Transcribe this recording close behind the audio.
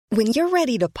When you're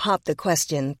ready to pop the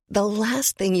question, the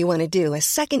last thing you want to do is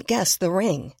second-guess the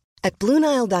ring. At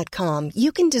BlueNile.com,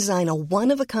 you can design a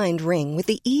one-of-a-kind ring with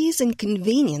the ease and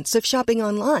convenience of shopping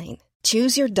online.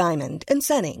 Choose your diamond and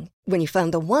setting. When you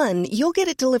find the one, you'll get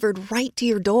it delivered right to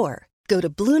your door. Go to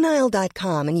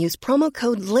BlueNile.com and use promo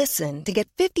code LISTEN to get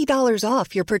 $50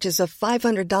 off your purchase of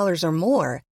 $500 or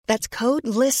more. That's code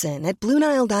LISTEN at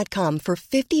BlueNile.com for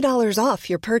 $50 off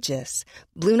your purchase.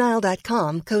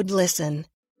 BlueNile.com, code LISTEN.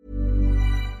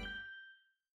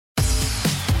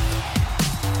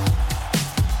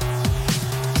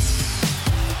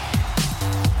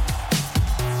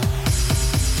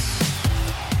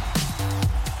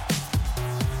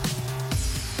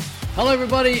 Hello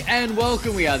everybody and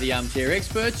welcome. We are the Armchair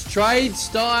Experts. Trade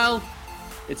style,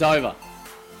 it's over.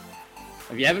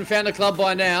 If you haven't found a club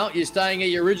by now, you're staying at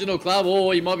your original club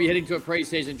or you might be heading to a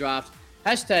pre-season draft.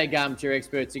 Hashtag Armchair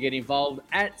Experts to get involved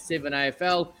at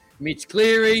 7AFL. Mitch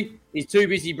Cleary is too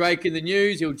busy breaking the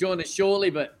news. He'll join us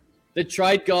shortly, but the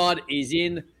trade god is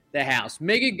in the house. I'm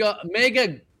going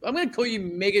to call you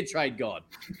Mega Trade God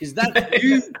because that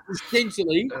you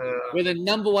essentially were the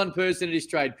number one person in this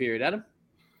trade period, Adam.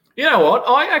 You know what?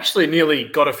 I actually nearly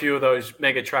got a few of those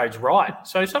mega trades right.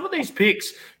 So some of these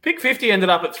picks, pick 50 ended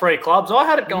up at 3 clubs. I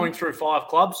had it going through 5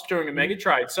 clubs during a mega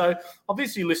trade. So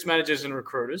obviously list managers and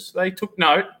recruiters, they took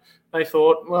note. They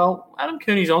thought, well, Adam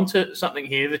Cooney's onto something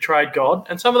here, the trade god.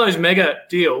 And some of those mega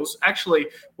deals actually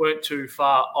weren't too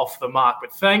far off the mark.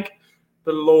 But thank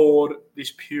the Lord,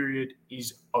 this period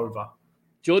is over.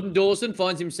 Jordan Dawson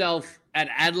finds himself at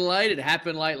Adelaide. It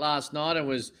happened late last night and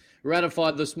was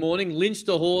ratified this morning. Lynch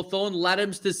to Hawthorn,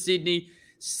 Laddams to Sydney,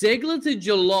 Segler to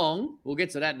Geelong. We'll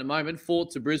get to that in a moment. Fort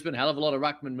to Brisbane. Hell of a lot of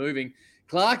ruckman moving.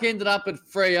 Clark ended up at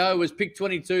Freo, was pick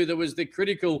 22. That was the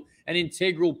critical and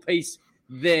integral piece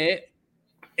there.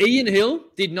 Ian Hill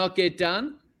did not get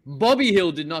done. Bobby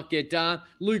Hill did not get done.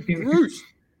 Luke Bruce,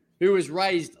 who was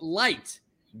raised late,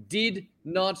 did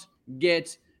not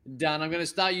get done. I'm going to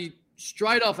start you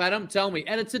straight off, Adam. Tell me,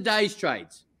 out of today's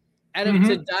trades,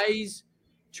 today's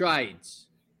trades,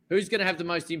 who's going to have the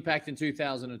most impact in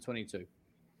 2022?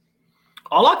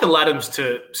 I like the Laddams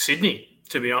to Sydney,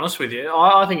 to be honest with you.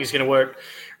 I think he's going to work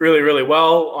really, really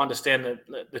well. I understand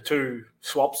that the 2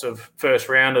 swaps of first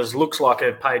rounders looks like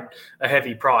they've paid a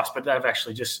heavy price, but they've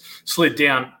actually just slid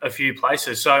down a few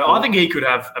places. So I think he could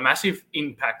have a massive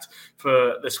impact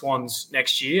for the Swans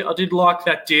next year. I did like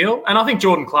that deal. And I think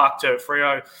Jordan Clark to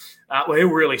Freo, he'll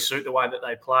really suit the way that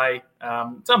they play.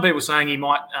 Some people saying he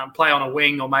might play on a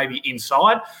wing or maybe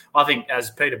inside. I think,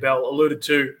 as Peter Bell alluded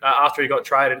to after he got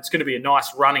traded, it's going to be a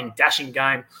nice running, dashing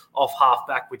game off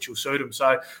half-back, which will suit him.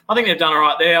 So I think they've done all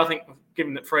right there. I think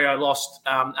given that Freo lost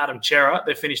Adam Chera,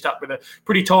 they've finished up with a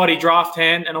pretty tidy draft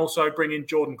hand and also bring in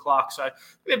Jordan Clark. So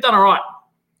they've done all right.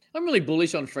 I'm really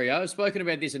bullish on Freo. I've spoken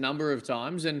about this a number of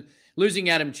times, and losing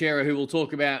Adam Chera, who we'll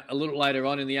talk about a little later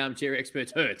on in the Armchair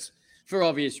Experts, hurts for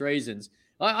obvious reasons.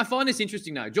 I find this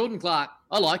interesting, though. Jordan Clark,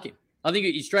 I like him. I think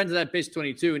he's straight to that best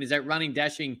 22 and is that running,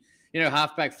 dashing,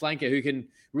 halfback flanker who can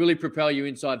really propel you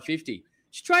inside 50.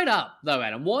 Straight up, though,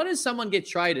 Adam, why does someone get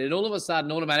traded and all of a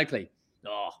sudden automatically,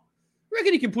 I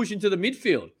reckon he can push into the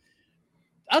midfield?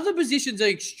 Other positions are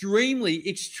extremely,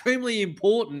 extremely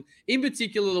important, in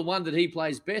particular the one that he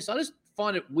plays best. I just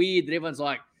find it weird that everyone's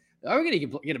like, I reckon he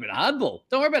can get a bit of hardball.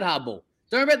 Don't worry about hardball.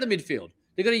 Don't worry about the midfield.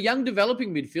 They've got a young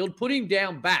developing midfield. Put him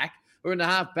down back or in the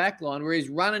half-back line where his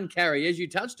run and carry, as you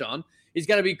touched on, is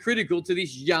going to be critical to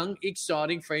this young,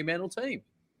 exciting Fremantle team.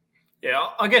 Yeah,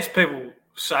 I guess people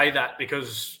say that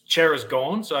because Chera's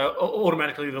gone, so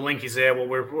automatically the link is there. Well,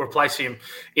 we'll replace him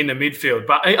in the midfield.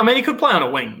 But, I mean, he could play on a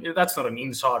wing. That's not an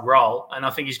inside role, and I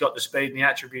think he's got the speed and the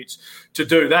attributes to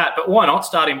do that. But why not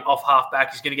start him off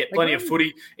half-back? He's going to get plenty of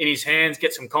footy in his hands,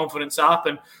 get some confidence up,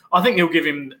 and I think he'll give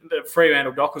him – the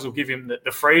Fremantle Dockers will give him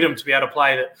the freedom to be able to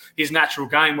play his natural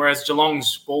game, whereas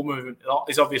Geelong's ball movement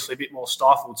is obviously a bit more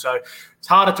stifled. So it's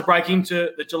harder to break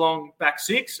into the Geelong back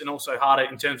 6 and also harder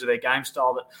in terms of their game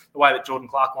style, the way that Jordan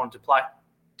Clark wanted to play.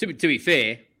 To be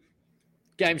fair,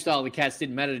 game style of the Cats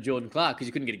didn't matter to Jordan Clark because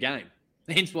he couldn't get a game.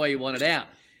 Hence why he wanted out.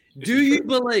 Do you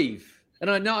believe, and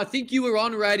I think you were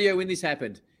on radio when this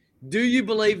happened, do you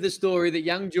believe the story that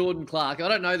young Jordan Clark, I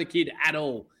don't know the kid at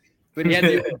all, but he had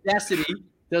the audacity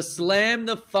to slam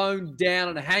the phone down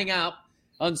and hang up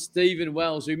on Stephen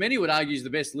Wells, who many would argue is the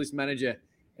best list manager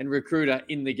and recruiter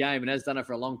in the game and has done it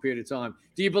for a long period of time.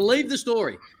 Do you believe the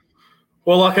story?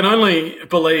 Well, I can only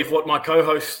believe what my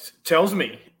co-host tells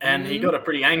me. And he got a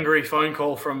pretty angry phone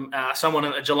call from someone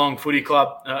at the Geelong Footy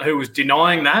Club who was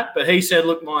denying that. But he said,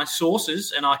 look, my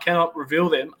sources, and I cannot reveal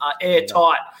them, are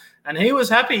airtight. And he was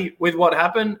happy with what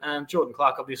happened. Jordan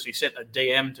Clark obviously sent a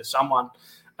DM to someone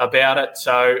about it.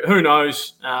 So who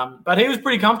knows? But he was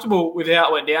pretty comfortable with how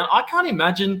it went down. I can't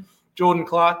imagine Jordan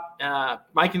Clark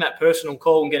making that personal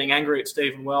call and getting angry at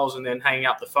Stephen Wells and then hanging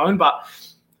up the phone. But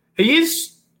he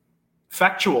is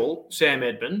factual, Sam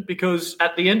Edmund, because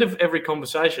at the end of every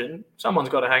conversation, someone's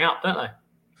got to hang up, don't they?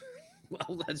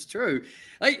 Well, that's true.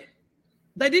 They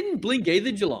didn't blink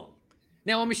either, Geelong.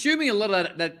 Now, I'm assuming a lot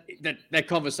of that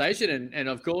conversation, and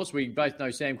of course, we both know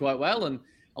Sam quite well, and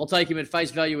I'll take him at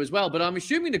face value as well, but I'm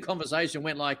assuming the conversation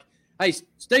went like, hey,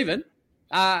 Stephen,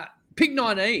 pick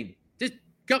 19.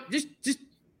 Just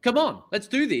come on, let's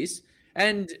do this.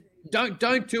 And don't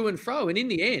to and fro. And in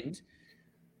the end,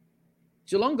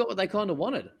 Geelong got what they kind of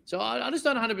wanted. So I just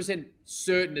don't 100%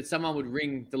 certain that someone would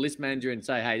ring the list manager and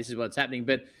say, hey, this is what's happening.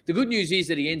 But the good news is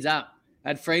that he ends up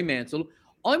at Fremantle.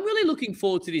 I'm really looking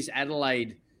forward to this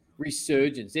Adelaide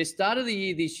resurgence. Their start of the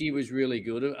year this year was really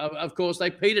good. Of course, they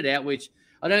petered out, which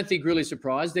I don't think really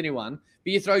surprised anyone.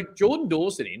 But you throw Jordan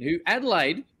Dawson in, who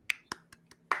Adelaide...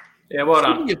 Yeah, well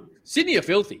done. Sydney are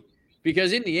filthy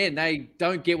because in the end, they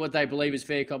don't get what they believe is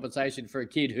fair compensation for a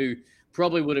kid who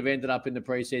probably would have ended up in the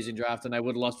preseason draft and they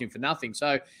would have lost him for nothing.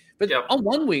 So, but on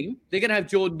one wing, they're going to have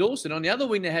Jordan Dawson. On the other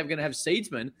wing, they're going to have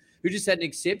Seedsman, who just had an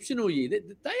exceptional year.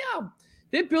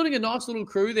 They're building a nice little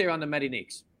crew there under Matty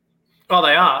Nicks. Oh,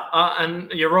 they are.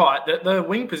 And you're right. The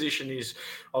wing position is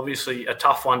obviously a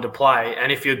tough one to play. And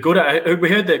if you're good at it, we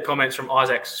heard the comments from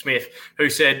Isaac Smith, who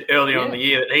said earlier on in the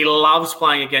year that he loves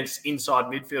playing against inside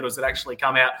midfielders that actually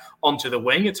come out onto the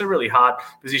wing. It's a really hard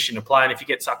position to play. And if you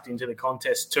get sucked into the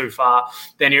contest too far,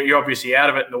 then you're obviously out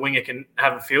of it and the winger can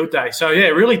have a field day. So, yeah,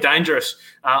 really dangerous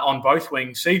on both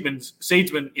wings.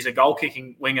 Seedsman is a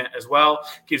goal-kicking winger as well.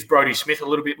 Gives Brodie Smith a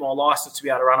little bit more license to be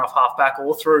able to run off half-back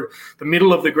or through the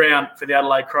middle of the ground for the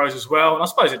Adelaide Crows as well. And I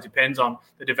suppose it depends on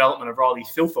the development of Riley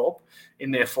Thilthorpe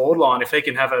in their forward line. If he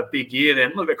can have a big year,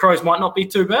 then look, the Crows might not be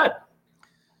too bad.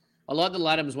 I like the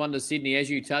Laddams one to Sydney, as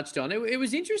you touched on. It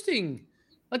was interesting.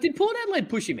 Like, did Port Adelaide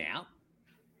push him out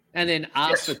and then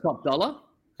ask for top dollar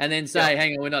and then say,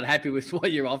 hang on, we're not happy with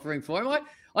what you're offering for him?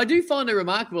 I do find it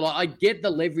remarkable. I get the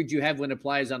leverage you have when a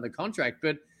player's under contract,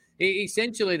 but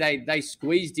essentially they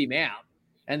squeezed him out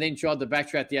and then tried to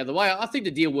backtrack the other way. I think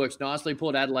the deal works nicely.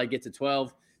 Port Adelaide gets to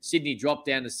 12. Sydney dropped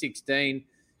down to 16.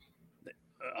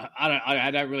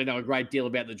 I don't really know a great deal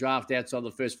about the draft outside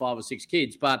the first 5 or 6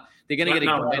 kids, but they're going to get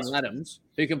a Ben Laddams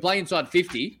who can play inside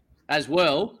 50 as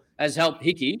well as help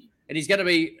Hickey. And he's going to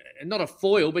be not a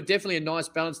foil, but definitely a nice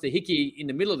balance to Hickey in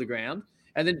the middle of the ground.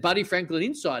 And then Buddy Franklin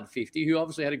inside 50, who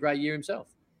obviously had a great year himself.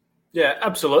 Yeah,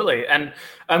 absolutely. And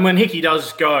when Hickey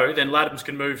does go, then Laddams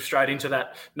can move straight into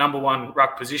that number one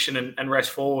ruck position and rest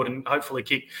forward and hopefully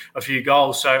kick a few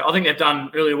goals. So I think they've done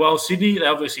really well. Sydney, they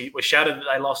obviously were shattered that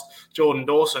they lost Jordan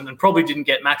Dawson and probably didn't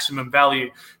get maximum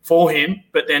value for him,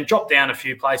 but then dropped down a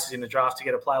few places in the draft to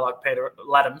get a player like Peter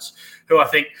Laddams, who I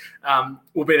think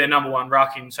will be their number one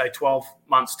ruck in, say, 12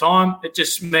 months' time. It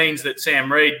just means that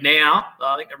Sam Reid now,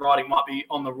 I think the writing might be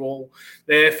on the wall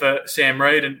there for Sam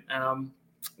Reid, and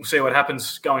we'll see what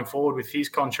happens going forward with his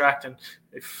contract and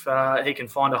if he can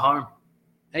find a home.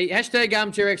 Hey, hashtag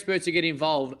Armchair Experts to get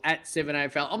involved at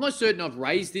 7AFL. I'm not certain I've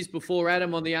raised this before,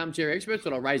 Adam, on the Armchair Experts,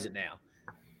 but I'll raise it now.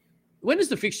 When does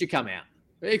the fixture come out?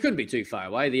 It couldn't be too far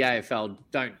away. The AFL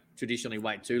don't traditionally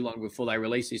wait too long before they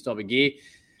release this type of gear.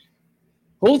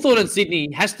 Hawthorn and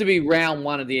Sydney has to be round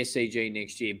 1 of the SCG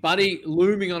next year. Buddy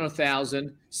looming on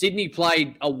 1,000. Sydney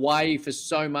played away for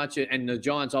so much, and the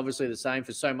Giants obviously the same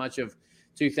for so much of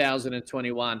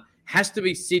 2021. Has to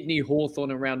be Sydney,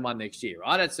 Hawthorn in round 1 next year,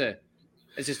 right? It's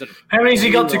just how many has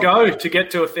he got to go to get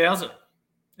to 1,000?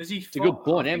 It's a good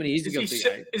point. How many is he got to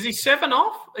go? Is he 7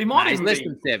 off? He might he's less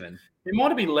than 7. It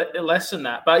might be less than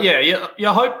that. But, yeah, you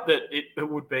hope that it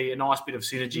would be a nice bit of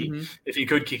synergy if he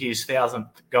could kick his 1,000th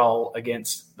goal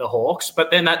against the Hawks.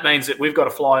 But then that means that we've got to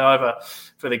fly over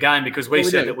for the game because we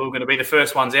said that we were going to be the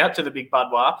first ones out to the Big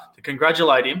Budwar to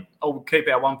congratulate him. I'll keep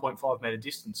our 1.5 metre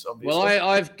distance, obviously. Well,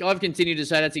 I've continued to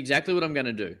say that's exactly what I'm going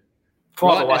to do.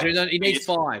 He needs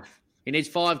 5. He needs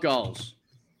 5 goals.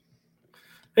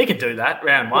 He can do that,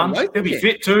 round 1. He'll be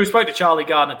fit too. Spoke to Charlie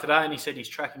Gardner today and he said he's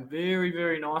tracking very,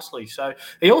 very nicely. So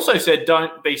he also said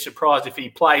don't be surprised if he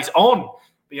plays on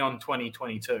beyond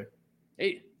 2022.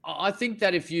 I think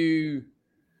that if you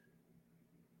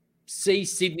see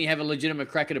Sydney have a legitimate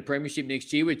crack at a premiership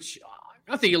next year, which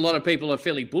I think a lot of people are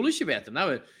fairly bullish about them.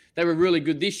 They were really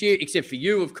good this year, except for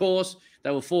you, of course.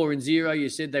 They were 4-0. You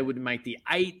said they wouldn't make the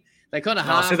 8. They kind of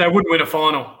I said they wouldn't win a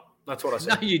final. That's what I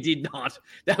said. No, you did not.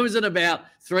 That was at about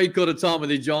 3/4 time of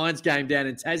the Giants game down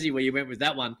in Tassie where you went with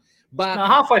that one. But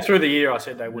halfway through the year, I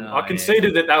said they wouldn't. No, I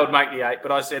conceded that they would make the 8,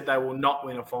 but I said they will not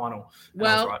win a final. And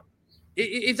I was right.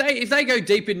 If they go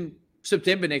deep in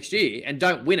September next year and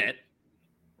don't win it,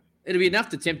 it'll be enough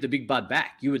to tempt the big Bud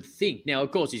back, you would think. Now,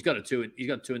 of course, he's got two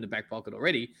in the back pocket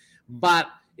already, but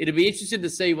it'll be interesting to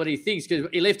see what he thinks because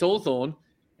he left Hawthorn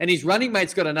and his running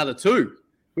mate's got another 2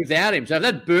 without him. So if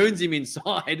that burns him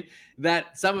inside,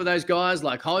 that some of those guys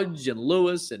like Hodge and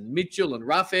Lewis and Mitchell and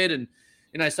Roughhead and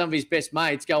some of his best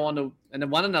mates go on to and then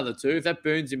won another 2. If that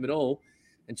burns him at all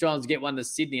and tries to get one to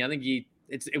Sydney, I think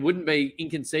it wouldn't be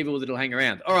inconceivable that it'll hang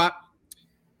around. All right.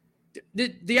 The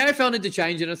AFL need to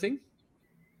change anything?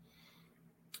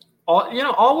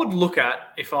 I would look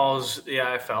at, if I was the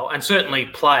AFL, and certainly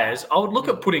players, I would look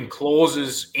at putting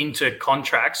clauses into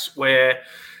contracts where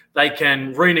they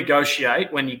can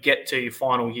renegotiate when you get to your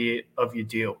final year of your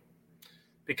deal.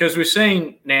 Because we're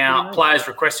seeing now players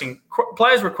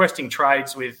requesting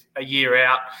trades with a year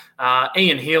out.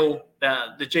 Ian Hill,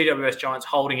 the GWS Giants,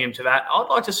 holding him to that. I'd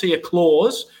like to see a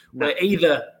clause where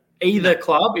either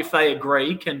club, if they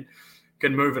agree, can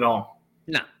move it on.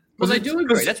 No, well they do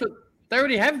agree. That's what they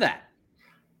already have. That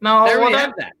no, they already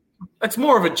have that. It's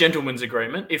more of a gentleman's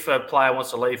agreement if a player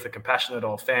wants to leave for compassionate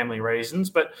or family reasons.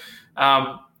 But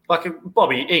like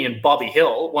Bobby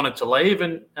Hill wanted to leave,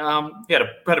 and he had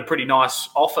a pretty nice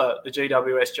offer, the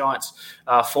GWS Giants,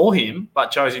 for him,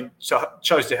 but chose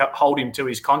to hold him to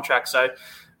his contract. So,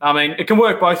 I mean, it can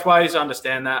work both ways. I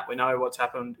understand that. We know what's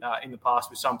happened in the past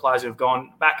with some players who have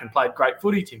gone back and played great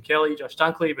footy, Tim Kelly, Josh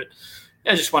Dunkley, but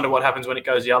I just wonder what happens when it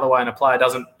goes the other way and a player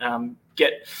doesn't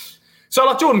get... So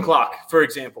like Jordan Clark, for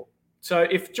example. So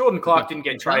if Jordan Clark didn't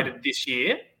get traded this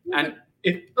year, and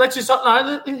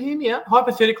hear me out.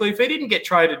 Hypothetically, if he didn't get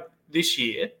traded this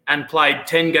year and played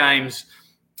 10 games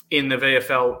in the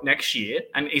VFL next year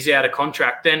and is out of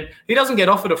contract, then he doesn't get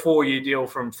offered a 4-year deal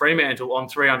from Fremantle on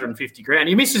 $350,000.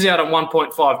 He misses out on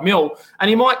 1.5 mil, and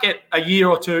he might get a year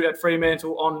or 2 at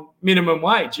Fremantle on minimum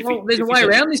wage. There's a way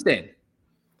around this then.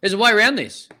 There's a way around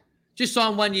this. Just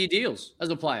sign 1-year deals as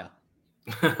a player.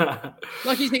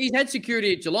 Like he's had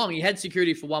security at Geelong. He had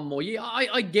security for 1 more year.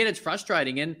 I get it's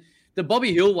frustrating. And the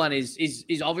Bobby Hill one is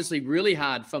obviously really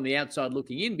hard from the outside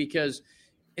looking in because,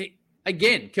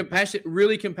 again,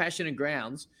 really compassionate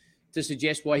grounds to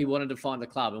suggest why he wanted to find the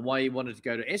club and why he wanted to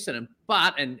go to Essendon.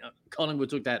 And Collingwood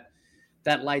took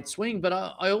that late swing. But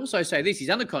I also say this,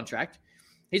 he's under contract.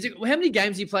 How many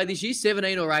games he played this year?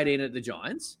 17 or 18 at the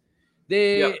Giants.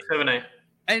 17.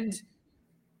 And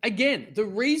again, the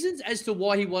reasons as to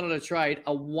why he wanted to trade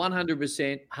are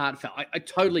 100% heartfelt. I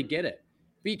totally get it.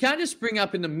 But you can't just spring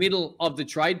up in the middle of the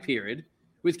trade period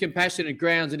with compassionate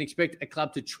grounds and expect a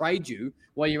club to trade you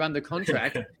while you're under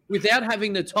contract without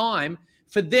having the time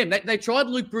for them. They tried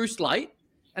Luke Bruce late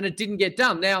and it didn't get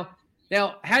done. Now,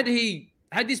 had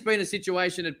this been a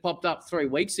situation that popped up 3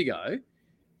 weeks ago,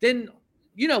 then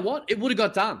you know what? It would have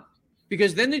got done.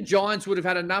 Because then the Giants would have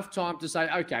had enough time to say,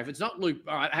 okay, if it's not Luke,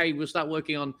 all right, hey, we'll start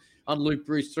working on Luke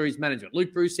Bruce through his management.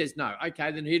 Luke Bruce says no.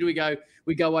 Okay, then here do we go.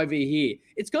 We go over here.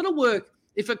 It's got to work.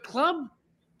 If a club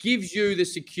gives you the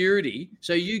security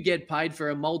so you get paid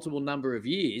for a multiple number of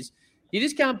years, you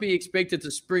just can't be expected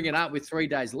to spring it up with 3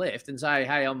 days left and say,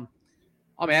 hey, I'm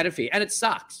out of here. And it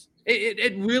sucks.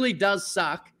 It really does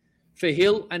suck for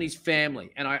Hill and his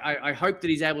family. And I hope that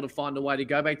he's able to find a way to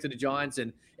go back to the Giants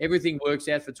and everything works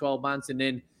out for 12 months and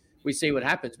then we see what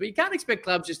happens. But you can't expect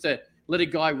clubs just to let a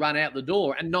guy run out the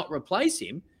door and not replace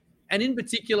him. And in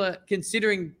particular,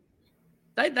 considering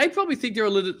they probably think they're a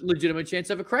legitimate chance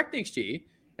of a crack next year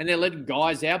and they're letting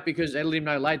guys out because they let him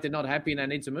know late they're not happy and they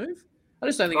need to move. I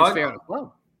just don't think it's fair on the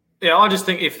club. Yeah, I just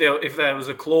think if there was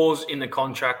a clause in the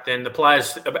contract, then the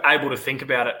players are able to think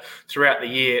about it throughout the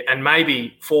year and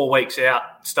maybe 4 weeks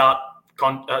out start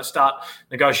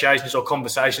negotiations or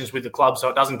conversations with the club so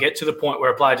it doesn't get to the point where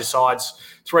a player decides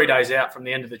 3 days out from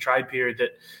the end of the trade period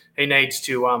that he needs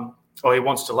to or he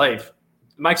wants to leave.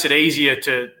 It makes it easier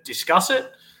to discuss it.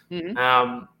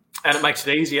 Mm-hmm. And it makes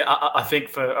it easier, I think,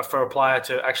 for a player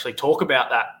to actually talk about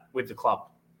that with the club.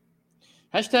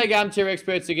 Hashtag armchair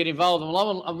experts to get involved.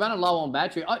 I'm running low on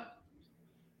battery.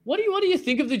 What do you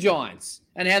think of the Giants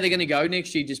and how they're going to go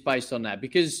next year just based on that?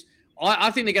 Because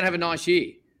I think they're going to have a nice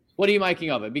year. What are you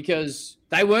making of it? Because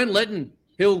they weren't letting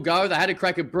Hill go. They had a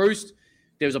crack at Bruce.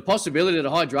 There was a possibility that a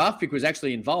high draft pick was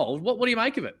actually involved. What do you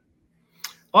make of it?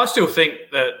 I still think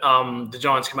that the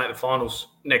Giants can make the finals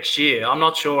next year. I'm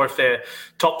not sure if they're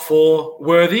top 4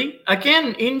 worthy.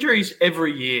 Again, injuries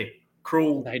every year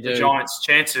cruel the Giants'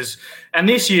 chances. And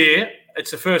this year,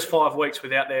 it's the first 5 weeks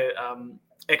without their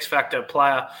X-factor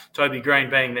player, Toby Green,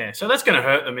 being there. So that's going to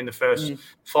hurt them in the first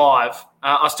 5.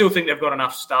 I still think they've got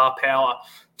enough star power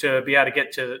to be able to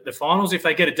get to the finals. If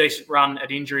they get a decent run at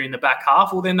injury in the back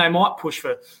half, well, then they might push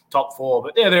for top 4.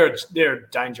 But yeah, they're a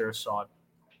dangerous side.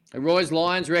 Roy's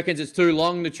Lions reckons it's too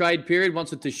long, the trade period,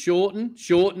 wants it to shorten.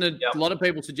 A lot of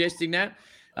people suggesting that.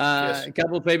 Yes. A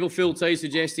couple of people, Phil T,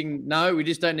 suggesting, no, we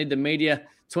just don't need the media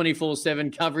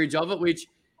 24/7 coverage of it, which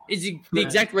is the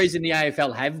exact reason the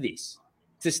AFL have this,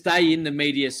 to stay in the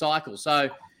media cycle. So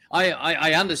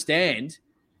I understand.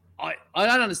 I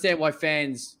don't understand why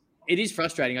fans, it is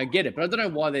frustrating, I get it, but I don't know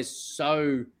why they're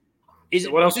so...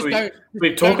 What else are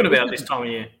we talking about this time of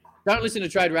year? Don't listen to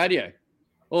trade radio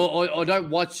or don't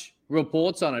watch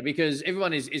reports on it, because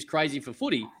everyone is crazy for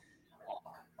footy.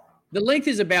 The length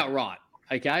is about right,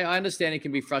 okay? I understand it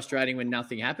can be frustrating when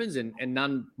nothing happens, and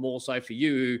none more so for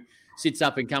you, who sits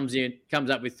up and comes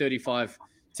up with 35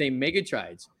 team mega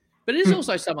trades. But it is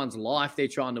also someone's life they're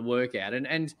trying to work out.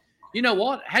 And you know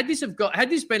what? Had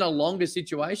this been a longer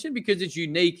situation, because it's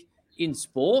unique in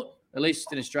sport, at least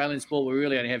in Australian sport, we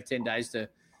really only have 10 days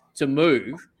to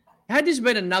move. Had this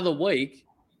been another week,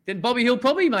 then Bobby Hill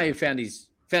probably may have found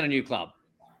a new club.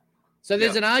 So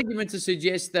there's an argument to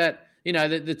suggest that, the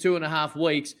 2.5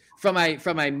 weeks from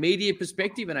a media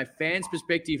perspective and a fan's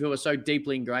perspective who are so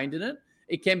deeply ingrained in it,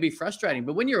 it can be frustrating.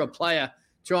 But when you're a player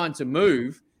trying to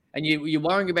move and you're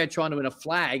worrying about trying to win a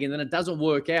flag, and then it doesn't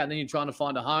work out, and then you're trying to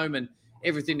find a home and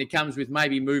everything that comes with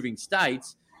maybe moving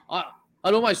states, I'm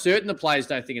almost certain the players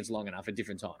don't think it's long enough at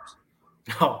different times.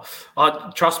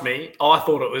 Oh, trust me, I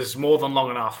thought it was more than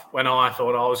long enough when I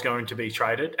thought I was going to be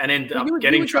traded and ended up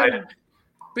getting traded.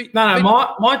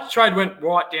 My trade went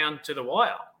right down to the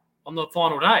wire on the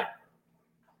final day.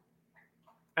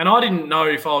 And I didn't know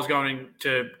if I was going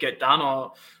to get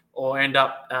done or end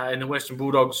up in the Western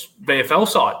Bulldogs VFL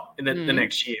side in the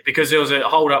next year, because there was a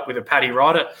hold-up with a Paddy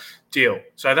Ryder deal.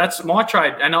 So that's my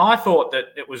trade. And I thought that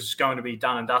it was going to be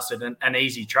done and dusted and an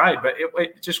easy trade, but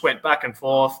it just went back and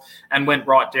forth and went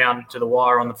right down to the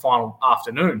wire on the final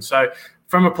afternoon. So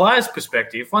from a player's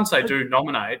perspective, once they do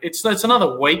nominate, it's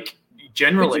another week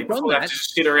generally before they have to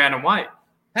sit around and wait.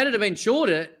 Had it have been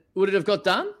shorter, would it have got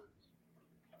done?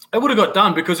 It would have got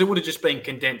done, because it would have just been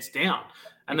condensed down.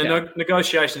 And the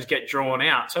negotiations get drawn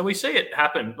out. So we see it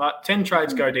happen. Like 10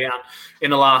 trades go down in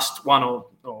the last one or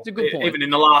even in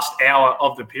the last hour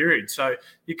of the period. So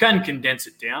you can condense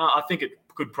it down. I think it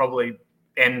could probably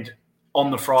end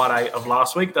on the Friday of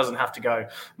last week. It doesn't have to go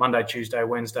Monday, Tuesday,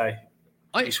 Wednesday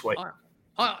this week.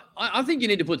 I think you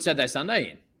need to put Saturday,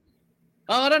 Sunday in.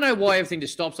 I don't know why everything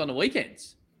just stops on the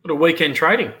weekends. What a weekend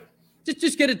trading.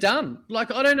 Just get it done. I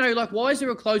don't know. Why is there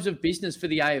a close of business for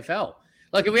the AFL?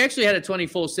 If we actually had a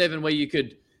 24/7 where you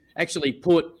could actually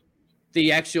put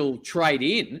the actual trade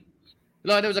in,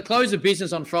 there was a close of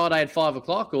business on Friday at 5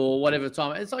 o'clock or whatever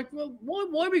time. It's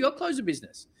why have we got close of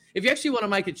business? If you actually want to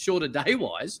make it shorter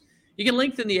day-wise, you can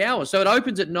lengthen the hours. So it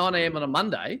opens at 9 a.m. on a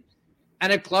Monday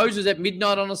and it closes at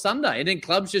midnight on a Sunday. And then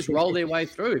clubs just roll their way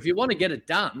through. If you want to get it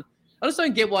done, I just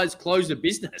don't get why it's close of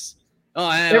business.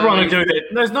 Everyone will do that.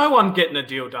 There's no one getting a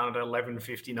deal done at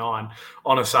 11:59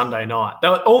 on a Sunday night.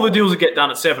 All the deals will get done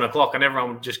at 7 o'clock, and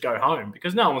everyone will just go home,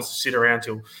 because no one wants to sit around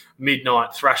till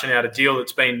midnight thrashing out a deal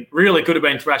that's been really could have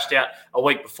been thrashed out a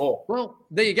week before. Well,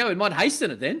 there you go. It might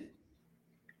hasten it then.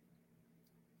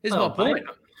 Here's my point.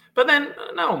 But then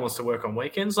no one wants to work on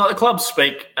weekends. The clubs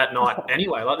speak at night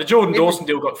anyway. The Jordan Dawson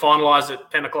deal got finalised at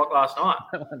 10 o'clock last night.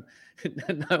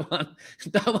 No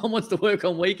one wants to work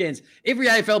on weekends. Every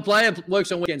AFL player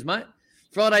works on weekends, mate.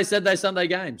 Friday, Saturday, Sunday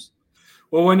games.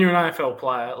 Well, when you're an AFL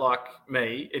player like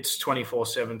me, it's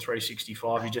 24/7,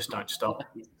 365. You just don't stop.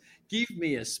 Give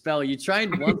me a spell. You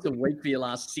trained once a week for your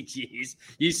last 6 years.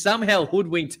 You somehow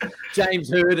hoodwinked James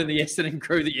Hird and the Essendon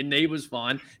crew that your knee was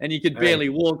fine and you could barely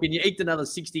walk, and you eked another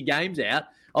 60 games out,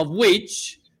 of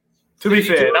which, to be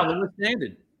fair, that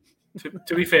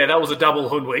was a double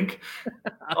hoodwink.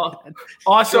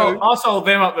 I sold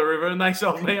them up the river and they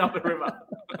sold me up the river.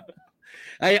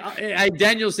 Hey,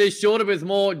 Daniel says shorter with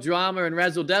more drama and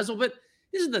razzle-dazzle. But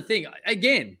this is the thing.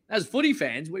 Again, as footy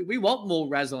fans, we want more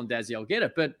razzle and dazzle. I'll get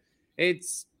it. But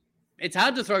it's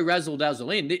hard to throw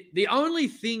razzle-dazzle in. The only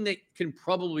thing that can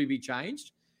probably be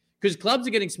changed, because clubs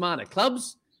are getting smarter.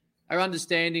 Clubs are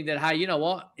understanding that, hey, you know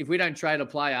what? If we don't trade a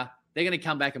player, they're going to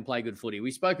come back and play good footy.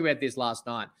 We spoke about this last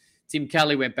night. Tim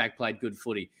Kelly went back, played good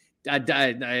footy.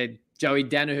 Joey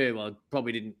Danaher, well,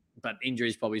 probably didn't, but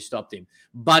injuries probably stopped him.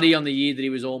 Buddy on the year that he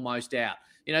was almost out.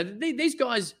 These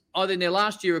guys, either in their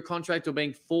last year of contract or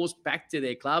being forced back to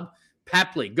their club.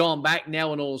 Papley, gone back,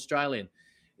 now an All-Australian.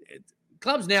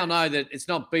 Clubs now know that it's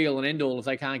not be-all and end-all if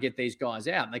they can't get these guys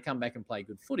out and they come back and play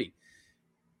good footy.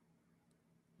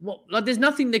 Well, there's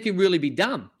nothing that can really be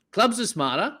done. Clubs are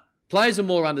smarter. Players are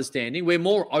more understanding. We're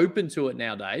more open to it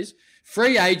nowadays.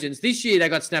 Free agents, this year they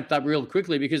got snapped up real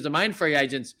quickly because the main free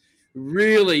agents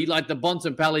really, like the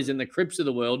Bontempellis and the Cripps of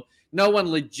the world, no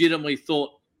one legitimately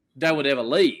thought they would ever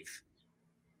leave.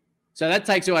 So that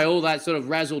takes away all that sort of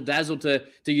razzle-dazzle, to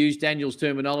use Daniel's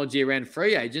terminology, around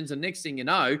free agents. And next thing you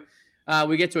know,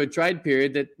 we get to a trade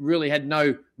period that really had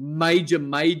no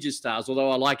major stars,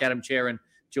 although I like Adam Cerra and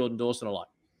Jordan Dawson a lot.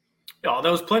 Oh,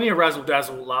 there was plenty of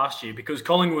razzle-dazzle last year because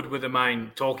Collingwood were the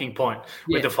main talking point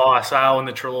with the fire sale and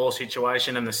the Treloar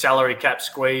situation and the salary cap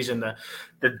squeeze and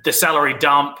the salary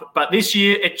dump. But this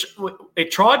year,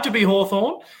 it tried to be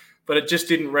Hawthorn, but it just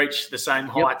didn't reach the same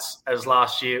heights as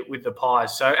last year with the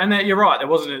Pies. So, and you're right, there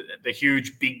wasn't the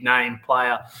huge big-name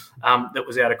player that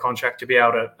was out of contract to be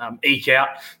able to eke out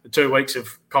the 2 weeks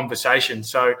of conversation.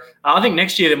 So I think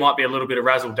next year there might be a little bit of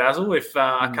razzle-dazzle if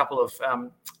a couple of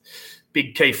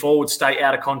big key forwards stay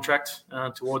out of contract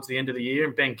towards the end of the year,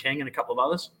 and Ben King and a couple of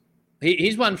others.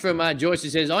 Here's one from Joyce who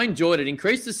says, I enjoyed it.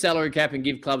 Increase the salary cap and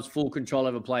give clubs full control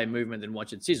over player movement and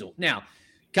watch it sizzle. Now,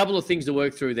 a couple of things to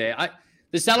work through there.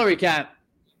 The salary cap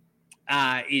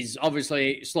is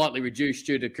obviously slightly reduced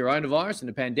due to coronavirus and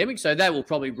the pandemic, so that will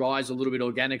probably rise a little bit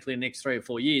organically in the next 3 or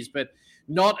 4 years, but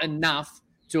not enough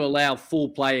to allow full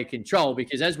player control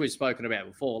because, as we've spoken about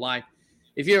before, like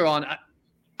if you're on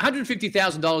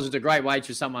 $150,000 is a great wage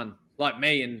for someone like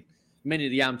me and many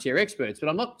of the armchair experts, but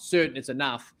I'm not certain it's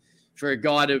enough for a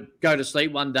guy to go to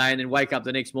sleep one day and then wake up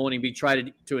the next morning, be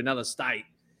traded to another state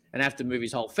and have to move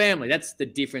his whole family. That's the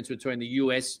difference between the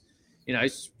US,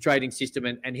 trading system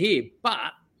and here.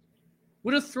 But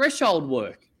would a threshold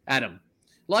work, Adam?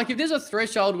 Like if there's a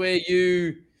threshold where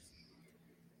you're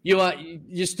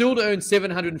still to earn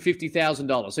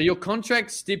 $750,000. So your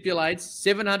contract stipulates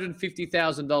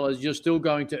 $750,000 you're still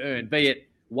going to earn, be it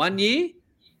 1 year,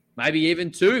 maybe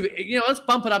even 2. Let's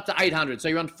bump it up to $800. So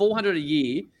you're on $400 a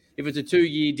year. If it's a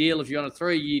 2-year deal, if you're on a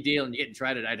 3-year deal and you're getting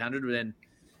traded at $800, then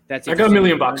that's it. I got $1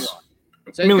 million.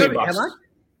 So $1 million. How much?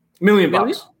 $1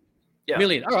 million. Yeah.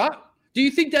 Million. All right. Do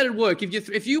you think that'd work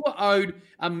if you were owed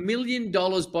 $1 million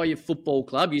by your football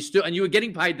club, you were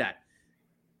getting paid that?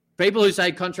 People who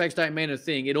say contracts don't mean a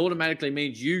thing, it automatically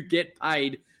means you get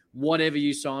paid whatever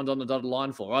you signed on the dotted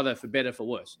line for, either for better or for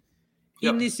worse.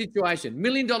 In this situation, $1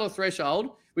 million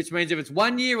threshold, which means if it's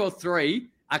 1 year or 3,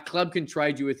 a club can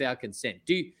trade you without consent.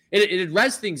 It'd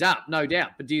razz things up, no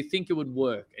doubt, but do you think it would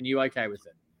work? And you okay with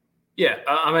it? Yeah,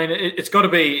 I mean, it's got to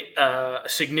be a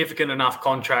significant enough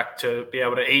contract to be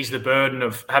able to ease the burden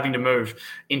of having to move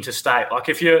interstate. Like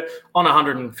if you're on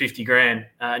 $150,000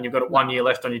 and you've got 1 year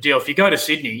left on your deal, if you go to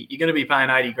Sydney, you're going to be paying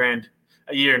 $80,000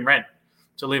 a year in rent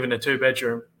to live in a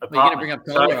 2-bedroom apartment. You're going to bring up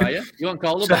Kohler, are you? You want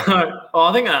Kohler back?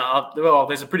 I think,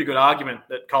 there's a pretty good argument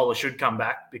that Kohler should come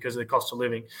back because of the cost of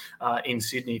living in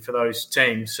Sydney for those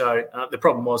teams. So the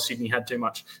problem was Sydney had too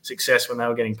much success when they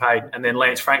were getting paid. And then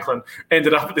Lance Franklin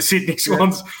ended up at the Sydney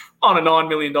Swans on a $9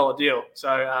 million deal. So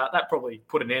that probably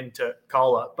put an end to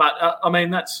Kohler. But,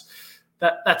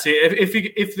 that's it.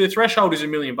 If the threshold is $1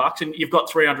 million and you've got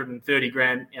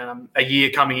 $330,000 a year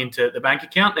coming into the bank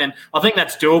account, then I think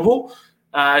that's doable.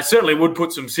 It certainly would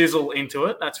put some sizzle into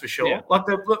it, that's for sure. Yeah. Like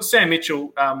the Sam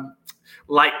Mitchell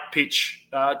late pitch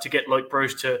to get Luke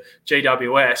Bruce to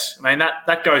GWS. I mean,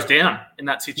 that goes down in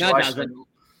that situation. No, it doesn't.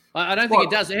 I don't think it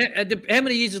does. How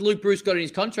many years has Luke Bruce got in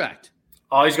his contract?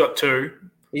 Oh, he's got 2.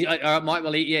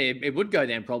 It would go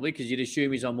down probably because you'd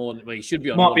assume he's on more than he should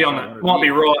be on. Might be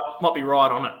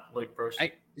right on it, Luke Bruce.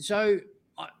 So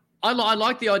I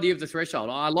like the idea of the threshold.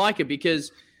 I like it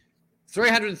because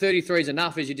 333 is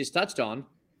enough, as you just touched on.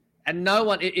 And no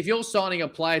one, if you're signing a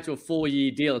player to a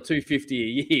 4-year deal at $250 a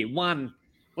year, 1,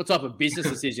 what type of business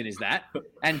decision is that?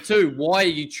 And 2, why are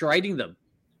you trading them?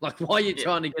 Like, why are you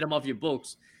trying to get them off your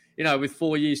books, with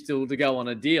 4 years still to go on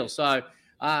a deal? So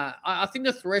I think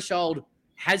the threshold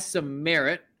has some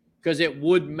merit because it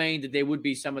would mean that there would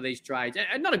be some of these trades,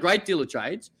 and not a great deal of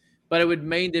trades, but it would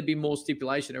mean there'd be more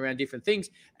stipulation around different things.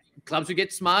 Clubs would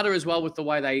get smarter as well with the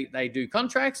way they do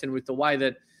contracts and with the way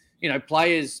that,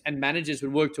 players and managers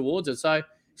would work towards it. So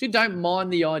you don't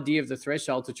mind the idea of the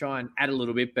threshold to try and add a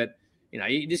little bit, but,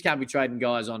 you just can't be trading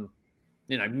guys on,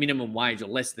 minimum wage or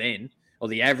less than, or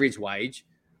the average wage.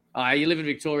 You live in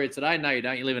Victoria today? No, you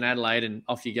don't. You live in Adelaide and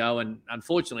off you go. And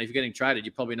unfortunately, if you're getting traded,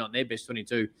 you're probably not in their best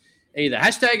 22 either.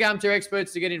 Hashtag Armchair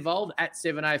Experts to get involved at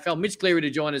 7AFL. Mitch Cleary to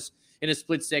join us in a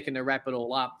split second to wrap it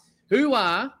all up. Who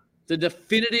are the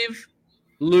definitive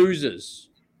losers?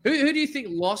 Who do you think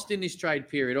lost in this trade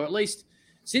period, or at least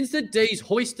since the D's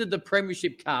hoisted the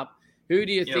Premiership Cup? Who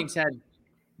do you think's had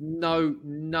no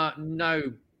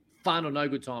fun or no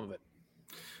good time of it?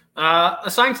 The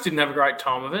Saints didn't have a great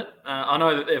time of it. I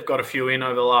know that they've got a few in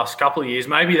over the last couple of years.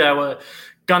 Maybe they were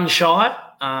gun shy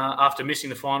after missing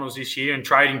the finals this year and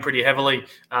trading pretty heavily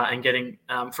and getting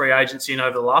free agents in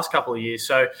over the last couple of years.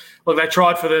 So, look, they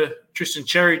tried for the Tristan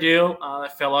Cherry deal. They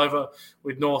fell over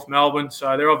with North Melbourne.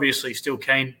 So they're obviously still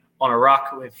keen on a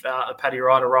ruck with a Paddy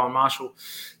Ryder, Rowan Marshall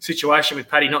situation, with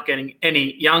Paddy not getting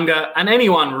any younger. And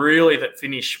anyone really that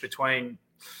finished between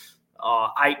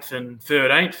 8th and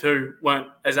 13th who weren't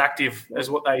as active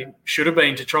as what they should have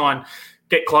been to try and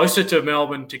get closer to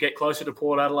Melbourne, to get closer to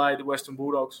Port Adelaide, the Western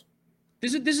Bulldogs.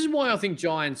 This is why I think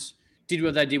Giants did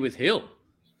what they did with Hill.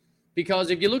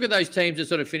 Because if you look at those teams that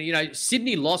sort of finished,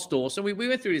 Sydney lost Dawson. We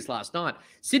went through this last night.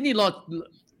 Sydney lost.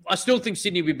 I still think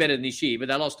Sydney will be better than this year, but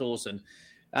they lost Dawson.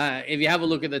 If you have a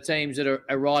look at the teams that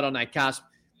are right on that cusp,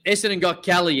 Essendon got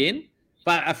Kelly in,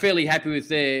 but are fairly happy with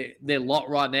their lot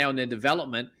right now and their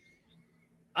development.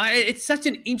 It's such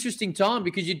an interesting time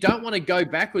because you don't want to go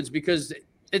backwards because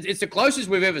it's the closest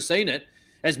we've ever seen it.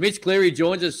 As Mitch Cleary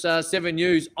joins us, 7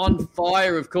 News, on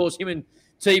fire, of course. Him and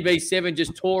TB7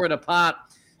 just tore it apart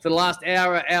for the last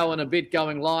hour and a bit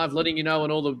going live, letting you know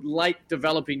on all the late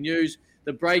developing news,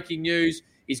 the breaking news.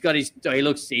 He's got he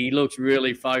looks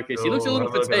really focused. He looks a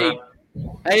little fatigued.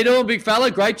 How you doing, big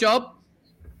fella? Great job.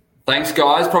 Thanks,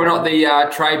 guys. Probably not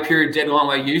the trade period deadline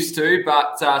we're used to,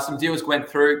 but some deals went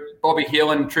through. Bobby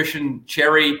Hill and Tristan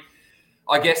Cherry,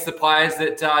 I guess the players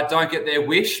that don't get their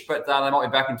wish, but they might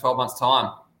be back in 12 months'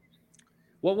 time.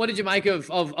 What did you make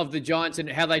of the Giants and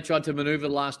how they tried to manoeuvre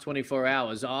the last 24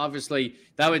 hours? Obviously,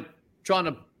 they were trying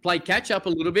to play catch-up a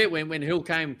little bit when Hill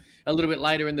came a little bit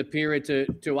later in the period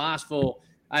to ask for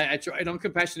a trade on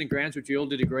compassionate grounds, which we all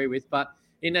did agree with, but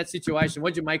in that situation,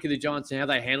 what did you make of the Giants and how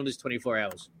they handled this 24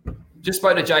 hours? Just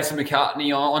spoke to Jason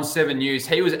McCartney on 7 News.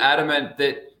 He was adamant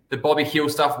that the Bobby Hill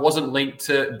stuff wasn't linked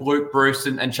to Luke Bruce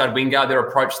and Chad Wingard, their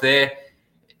approach there.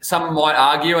 Some might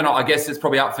argue, and I guess it's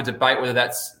probably up for debate whether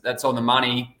that's on the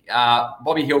money.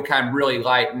 Bobby Hill came really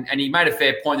late, and he made a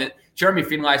fair point that Jeremy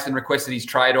Finlayson requested his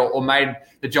trade or made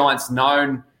the Giants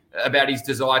known about his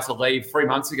desire to leave 3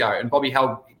 months ago, and Bobby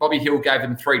Hill gave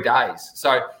them 3 days. So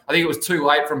I think it was too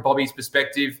late from Bobby's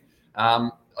perspective.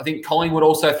 I think Collingwood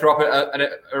also threw up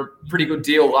a pretty good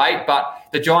deal late, but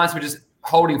the Giants were just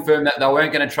holding firm that they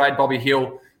weren't going to trade Bobby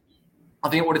Hill. I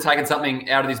think it would have taken something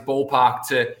out of this ballpark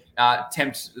to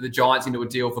tempt the Giants into a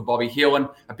deal for Bobby Hill. And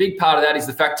a big part of that is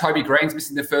the fact Toby Green's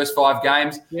missing the first 5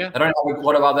 games. Yeah. They don't have a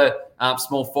lot of other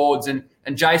small forwards. And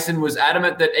Jason was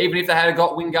adamant that even if they had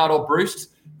got Wingard or Bruce,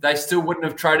 they still wouldn't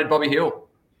have traded Bobby Hill.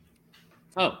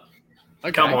 Oh,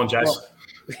 okay. Come on, Jason.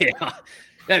 Well,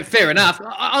 yeah, fair enough.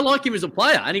 I like him as a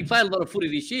player, and he played a lot of footy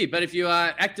this year. But if you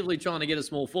are actively trying to get a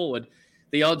small forward,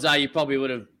 the odds are you probably would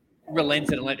have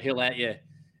relented and let Hill out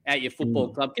your football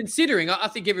club. Considering, I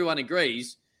think everyone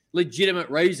agrees, legitimate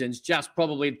reasons, just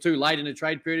probably too late in the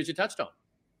trade period as you touched on.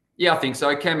 Yeah, I think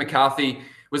so. Cam McCarthy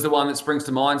was the one that springs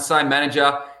to mind. Same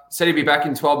manager, said he'd be back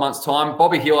in 12 months' time.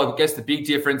 Bobby Hill, I guess the big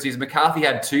difference is McCarthy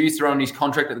had 2 years to run on his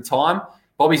contract at the time.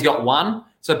 Bobby's got 1.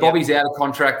 So Bobby's out of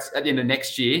contract at the end of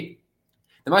next year.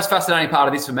 The most fascinating part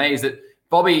of this for me is that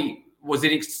Bobby was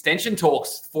in extension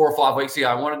talks 4 or 5 weeks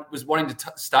ago and was wanting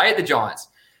to stay at the Giants.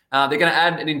 They're going to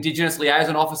add an Indigenous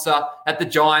liaison officer at the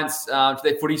Giants to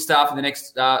their footy staff in the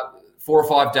next 4 or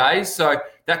 5 days. So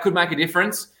that could make a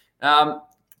difference.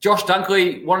 Josh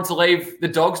Dunkley wanted to leave the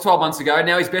Dogs 12 months ago.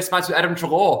 Now he's best mates with Adam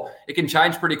Treloar. It can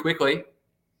change pretty quickly.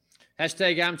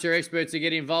 Hashtag armchair experts to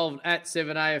get involved at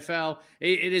 7AFL.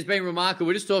 It has been remarkable.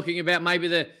 We're just talking about maybe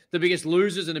the biggest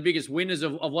losers and the biggest winners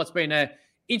of what's been a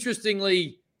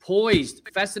interestingly poised,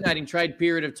 fascinating trade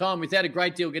period of time without a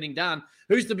great deal getting done.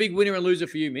 Who's the big winner and loser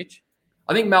for you, Mitch?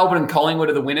 I think Melbourne and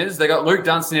Collingwood are the winners. They got Luke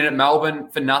Dunstan in at Melbourne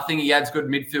for nothing. He adds good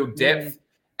midfield depth.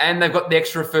 And they've got the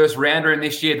extra first rounder in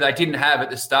this year that they didn't have at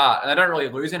the start. And they don't really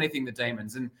lose anything, the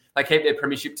Demons. And they keep their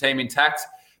premiership team intact.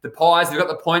 The Pies, they've got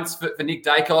the points for Nick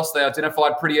Dacos. They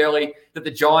identified pretty early that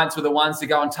the Giants were the ones to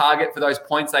go and target for those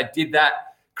points. They did that.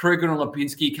 Kruger and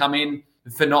Lipinski come in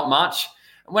for not much.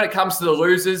 And when it comes to the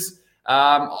losers,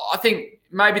 I think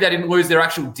maybe they didn't lose their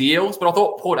actual deals, but I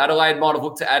thought Port Adelaide might have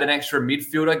looked to add an extra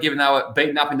midfielder, given they were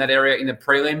beaten up in that area in the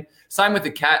prelim. Same with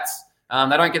the Cats.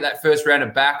 They don't get that first rounder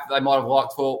back that they might have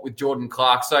liked for with Jordan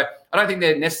Clark. So I don't think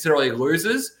they're necessarily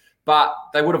losers, but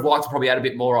they would have liked to probably add a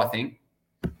bit more, I think.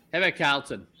 How about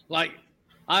Carlton?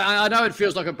 I know it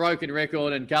feels like a broken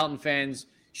record and Carlton fans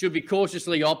should be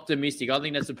cautiously optimistic. I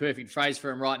think that's the perfect phrase for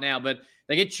them right now. But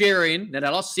they get Cherry in. Now, they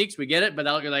lost 6, we get it, but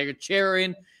they got Cherry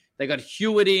in. They got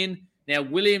Hewitt in. Now,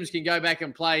 Williams can go back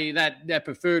and play that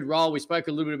preferred role. We spoke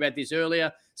a little bit about this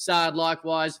earlier. Sard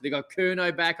likewise. They got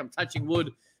Curnow back. I'm touching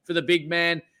wood for the big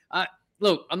man.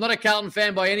 look, I'm not a Carlton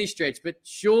fan by any stretch, but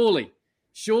surely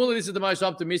this is the most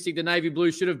optimistic the Navy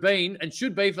Blues should have been and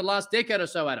should be for the last decade or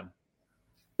so, Adam.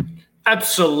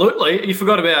 Absolutely. You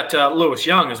forgot about Lewis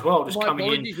Young as well, just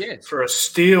coming in for a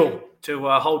steal to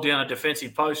hold down a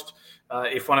defensive post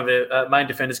if one of their main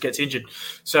defenders gets injured.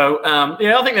 So,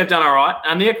 I think they've done all right.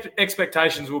 And the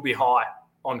expectations will be high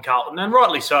on Carlton, and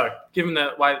rightly so, given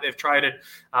the way that they've traded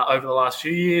over the last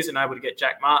few years and able to get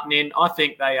Jack Martin in. I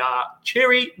think they are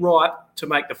cherry ripe to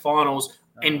make the finals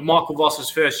in Michael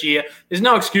Voss's first year. There's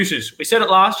no excuses. We said it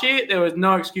last year. There was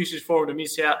no excuses for him to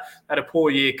miss out at a poor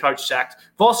year, coach sacked.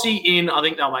 Vossi in, I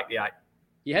think they'll make the 8.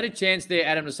 You had a chance there,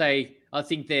 Adam, to say, I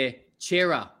think they're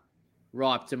cherry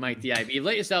ripe to make the 8. But you've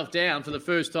let yourself down for the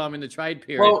first time in the trade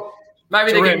period. Well,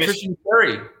 maybe they're getting Tristan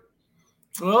Cherry.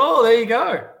 Oh, there you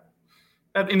go.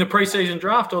 In the preseason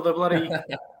draft or the bloody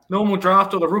normal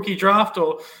draft or the rookie draft,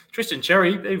 or Tristan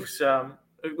Cherry, he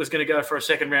was going to go for a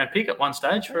second-round pick at one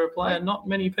stage for a player not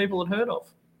many people had heard of.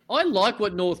 I like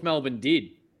what North Melbourne did.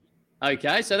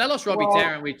 Okay, so they lost Robbie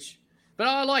Tarrant, but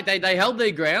I like they held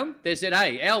their ground. They said,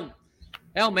 hey,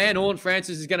 our man, Orn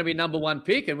Francis, is going to be number 1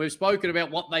 pick, and we've spoken about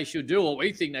what they should do or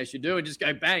we think they should do, and just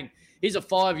go, bang, here's a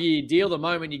 5-year deal the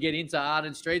moment you get into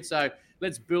Arden Street, so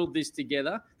let's build this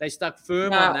together. They stuck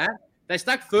firm on that. They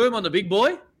stuck firm on the big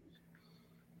boy.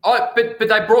 Oh, but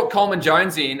they brought Coleman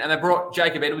Jones in and they brought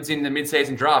Jacob Edwards in the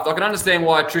mid-season draft. I can understand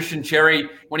why Tristan Cherry,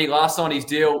 when he last signed his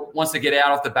deal, wants to get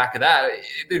out off the back of that.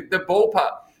 The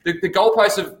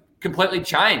goalposts have completely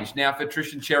changed now for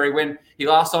Tristan Cherry. When he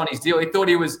last signed his deal, he thought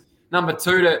he was number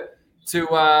 2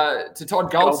 to Todd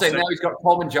Goldstein. Now he's got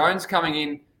Coleman Jones coming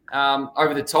in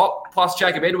over the top, plus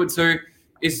Jacob Edwards, who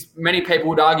is, many people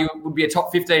would argue, would be a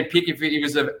top 15 pick if he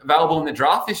was available in the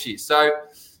draft this year. So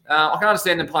I can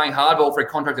understand them playing hardball for a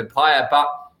contracted player, but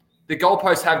the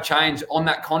goalposts have changed on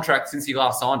that contract since he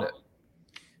last signed it.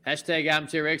 Hashtag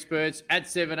Armchair Experts at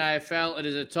 7AFL. It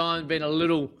has at times been a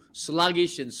little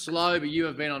sluggish and slow, but you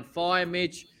have been on fire,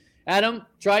 Mitch. Adam,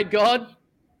 trade god,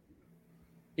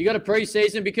 you got a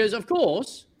preseason because, of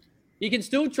course, you can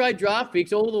still trade draft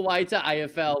picks all the way to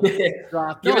AFL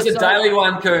draft. Give us a daily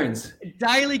one, Coons.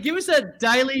 Give us a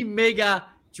daily mega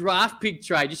draft pick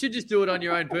trade. You should just do it on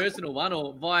your own personal one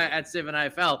or via at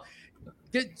 7AFL.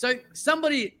 So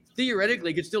somebody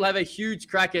theoretically could still have a huge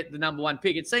crack at the number 1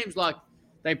 pick. It seems like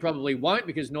they probably won't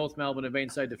because North Melbourne have been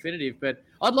so definitive. But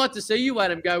I'd like to see you,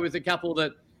 Adam, go with a couple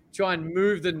that try and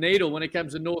move the needle when it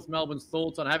comes to North Melbourne's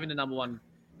thoughts on having the number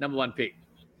one pick.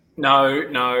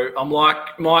 No. I'm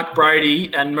like Mike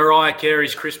Brady and Mariah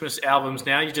Carey's Christmas albums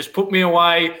now. You just put me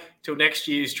away till next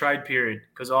year's trade period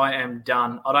because I am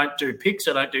done. I don't do picks.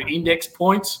 I don't do index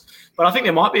points. But I think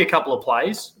there might be a couple of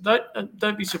plays.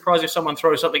 Don't be surprised if someone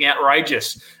throws something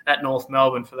outrageous at North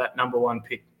Melbourne for that number 1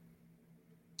 pick.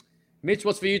 Mitch,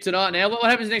 what's for you tonight now? What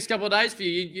happens the next couple of days for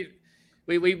you?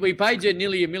 We paid you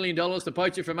nearly $1 million to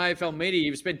poach you from AFL Media.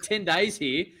 You've spent 10 days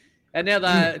here. And now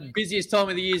the busiest time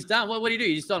of the year is done. What do you do?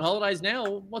 You just on holidays now?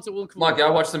 Or what's it look for? Might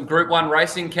go watch some Group 1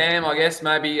 racing, Cam, I guess.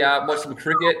 Maybe watch some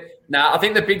cricket. I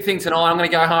think the big thing tonight, I'm going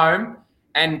to go home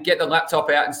and get the laptop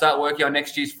out and start working on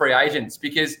next year's free agents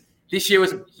because this year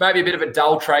was maybe a bit of a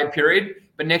dull trade period,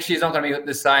 but next year's not going to be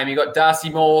the same. You've got Darcy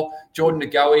Moore, Jordan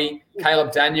Ngoe,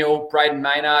 Caleb Daniel, Braden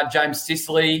Maynard, James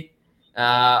Sicily.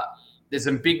 There's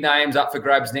some big names up for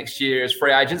grabs next year as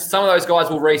free agents. Some of those guys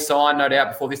will re-sign, no doubt,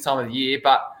 before this time of the year,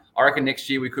 but I reckon next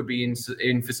year we could be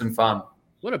in for some fun.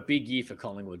 What a big year for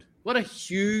Collingwood. What a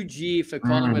huge year for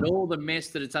Collingwood. All the mess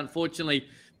that it's unfortunately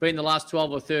been the last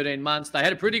 12 or 13 months. They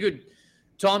had a pretty good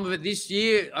time of it this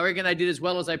year. I reckon they did as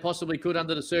well as they possibly could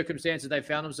under the circumstances they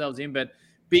found themselves in, but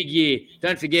big year.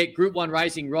 Don't forget, Group 1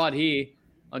 racing right here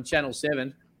on Channel 7.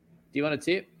 Do you want a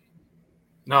tip?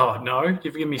 No.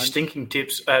 You've given me stinking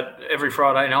tips every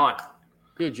Friday night.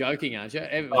 You're joking, aren't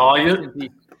you?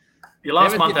 Your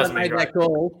last month hasn't been great. That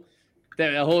call,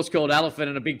 a horse called Elephant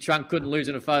and a big trunk couldn't lose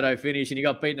in a photo finish, and he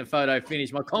got beaten in a photo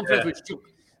finish. My confidence was shook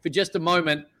for just a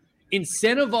moment.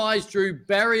 Incentivized drew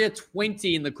barrier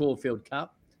 20 in the Caulfield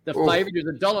Cup. The favourite was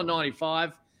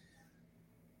 $1.95.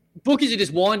 Bookies are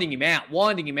just winding him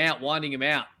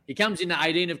out. He comes into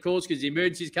 18, of course, because the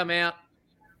emergencies come out.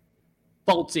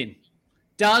 Bolts in.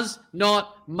 Does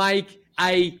not make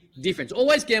a difference.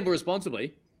 Always gamble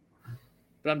responsibly.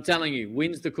 But I'm telling you,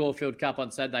 wins the Caulfield Cup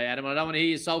on Saturday, Adam. I don't want to hear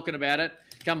you sulking about it.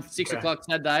 Come 6 o'clock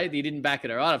Saturday, that you didn't back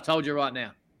it, all right? I've told you right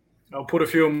now. I'll put a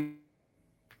few...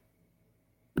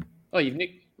 Oh, you've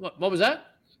nicked... What was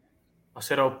that? I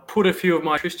said I'll put a few of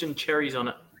my Tristan cherries on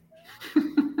it.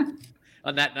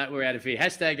 On that note, we're out of here.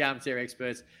 Hashtag Armchair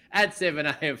Experts at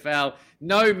 7AFL.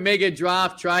 No mega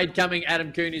draft trade coming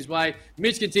Adam Cooney's way.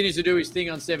 Mitch continues to do his thing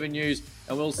on 7 News,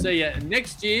 and we'll see you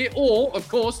next year, or, of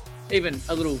course, even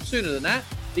a little sooner than that,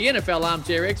 the NFL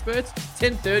Armchair Experts,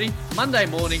 10:30 Monday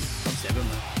morning on 7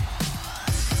 News.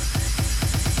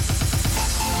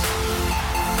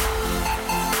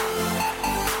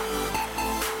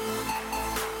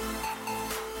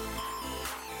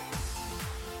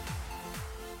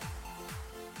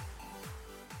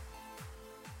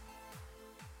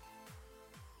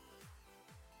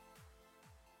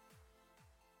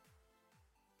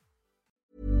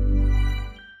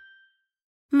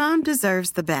 Mom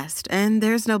deserves the best, and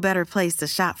there's no better place to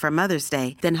shop for Mother's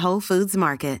Day than Whole Foods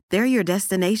Market. They're your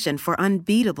destination for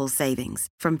unbeatable savings,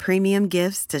 from premium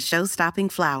gifts to show-stopping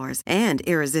flowers and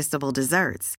irresistible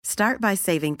desserts. Start by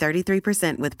saving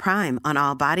 33% with Prime on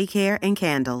all body care and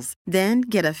candles. Then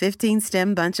get a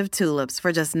 15-stem bunch of tulips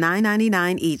for just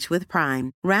 $9.99 each with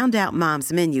Prime. Round out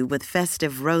Mom's menu with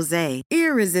festive rosé,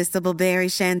 irresistible berry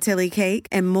chantilly cake,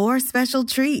 and more special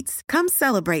treats. Come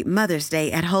celebrate Mother's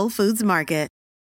Day at Whole Foods Market.